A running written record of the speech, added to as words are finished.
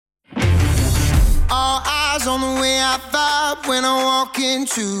All eyes on the way I vibe when I walk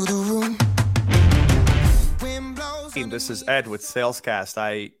into the room. This is Ed with Salescast.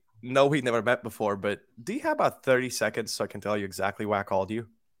 I know we never met before, but do you have about 30 seconds so I can tell you exactly why I called you?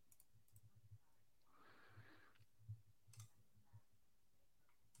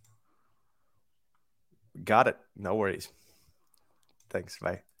 Got it. No worries. Thanks.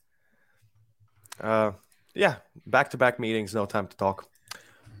 Bye. Yeah, back-to-back meetings, no time to talk.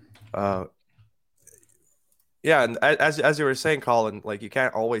 Yeah, and as you were saying, Colin, like you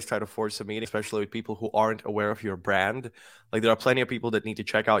can't always try to force a meeting, especially with people who aren't aware of your brand. Like there are plenty of people that need to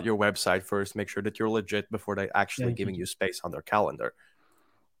check out your website first, make sure that you're legit before they actually giving you space on their calendar.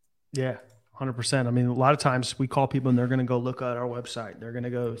 Yeah, 100%. I mean, a lot of times we call people and they're going to go look at our website. They're going to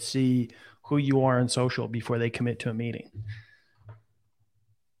go see who you are on social before they commit to a meeting.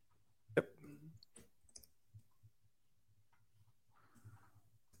 Yep.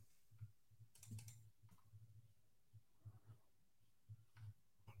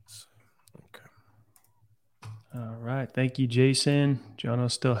 All right. Thank you, Jason.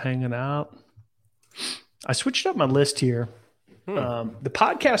 Jono's still hanging out. I switched up my list here. The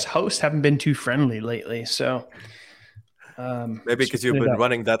podcast hosts haven't been too friendly lately. So maybe because you've been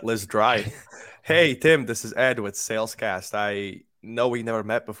running that list dry. Hey, Tim, this is Ed with Salescast. I know we never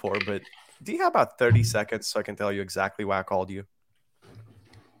met before, but do you have about 30 seconds so I can tell you exactly why I called you?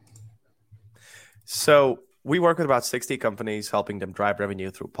 So we work with about 60 companies, helping them drive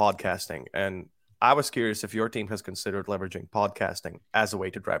revenue through podcasting. And I was curious if your team has considered leveraging podcasting as a way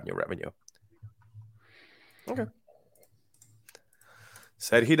to drive new revenue. Okay.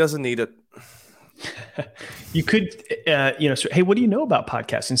 Said he doesn't need it. You could, so, hey, what do you know about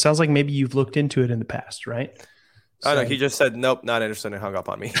podcasting? Sounds like maybe you've looked into it in the past, right? So, no, he just said, nope, not interested, and hung up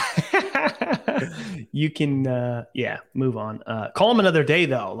on me. You can, move on. Call him another day,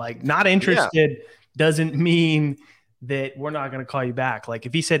 though. Like, not interested doesn't mean that we're not going to call you back. Like,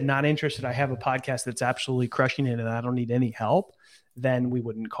 if he said not interested, I have a podcast that's absolutely crushing it and I don't need any help, then we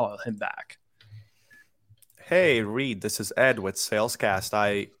wouldn't call him back. Hey, Reed, this is Ed with Salescast.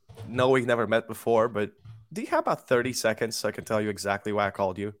 I know we've never met before, but do you have about 30 seconds so I can tell you exactly why I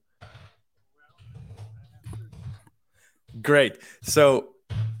called you? Great. So,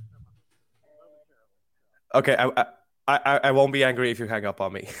 okay, I won't be angry if you hang up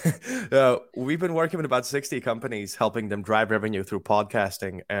on me. We've been working with about 60 companies, helping them drive revenue through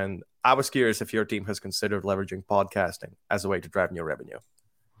podcasting. And I was curious if your team has considered leveraging podcasting as a way to drive new revenue.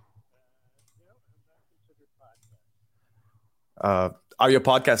 Are you a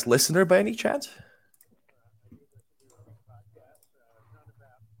podcast listener by any chance?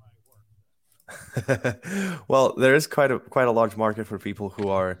 Well, there is quite a large market for people who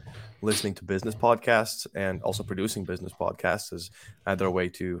are listening to business podcasts and also producing business podcasts as either a way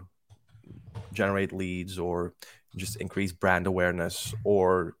to generate leads or just increase brand awareness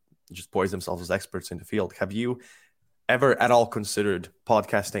or just poise themselves as experts in the field. Have you ever at all considered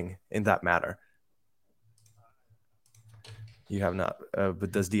podcasting in that matter? You have not,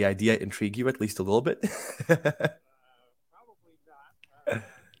 but does the idea intrigue you at least a little bit? Probably not.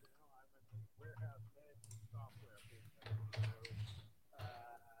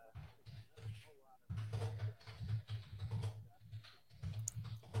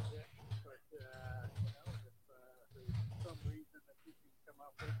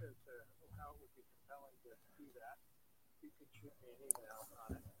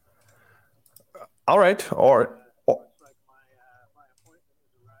 All right. Or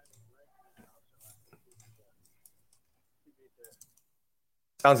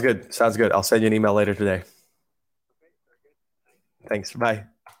sounds good. Sounds good. I'll send you an email later today. Thanks. Bye.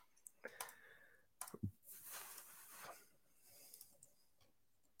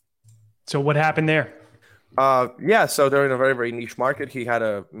 So what happened there? So they're in a very, very niche market. He had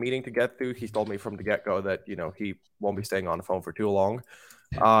a meeting to get through. He told me from the get-go that, he won't be staying on the phone for too long.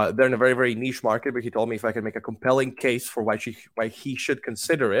 They're in a very, very niche market, but he told me if I can make a compelling case for why he should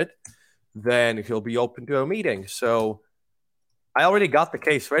consider it, then he'll be open to a meeting. So I already got the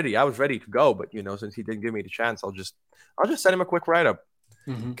case ready. I was ready to go, but since he didn't give me the chance, I'll just send him a quick write-up.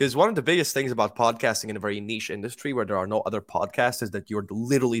 Because one of the biggest things about podcasting in a very niche industry where there are no other podcasts is that you're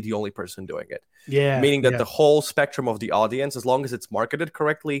literally the only person doing it. Yeah. Meaning that the whole spectrum of the audience, as long as it's marketed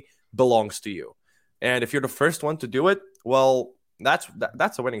correctly, belongs to you. And if you're the first one to do it, well, that's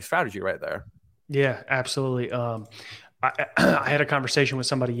a winning strategy right there. Yeah, absolutely. I had a conversation with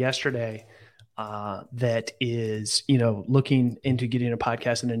somebody yesterday that is, looking into getting a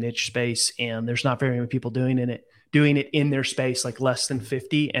podcast in a niche space, and there's not very many people doing it in their space, like less than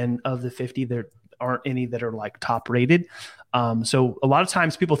 50. And of the 50, there aren't any that are like top rated. So a lot of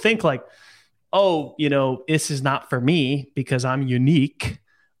times people think like, oh, this is not for me because I'm unique.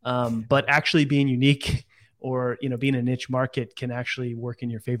 But actually being unique or, being a niche market can actually work in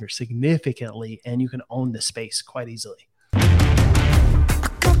your favor significantly, and you can own the space quite easily. I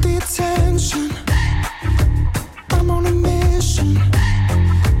got the attention.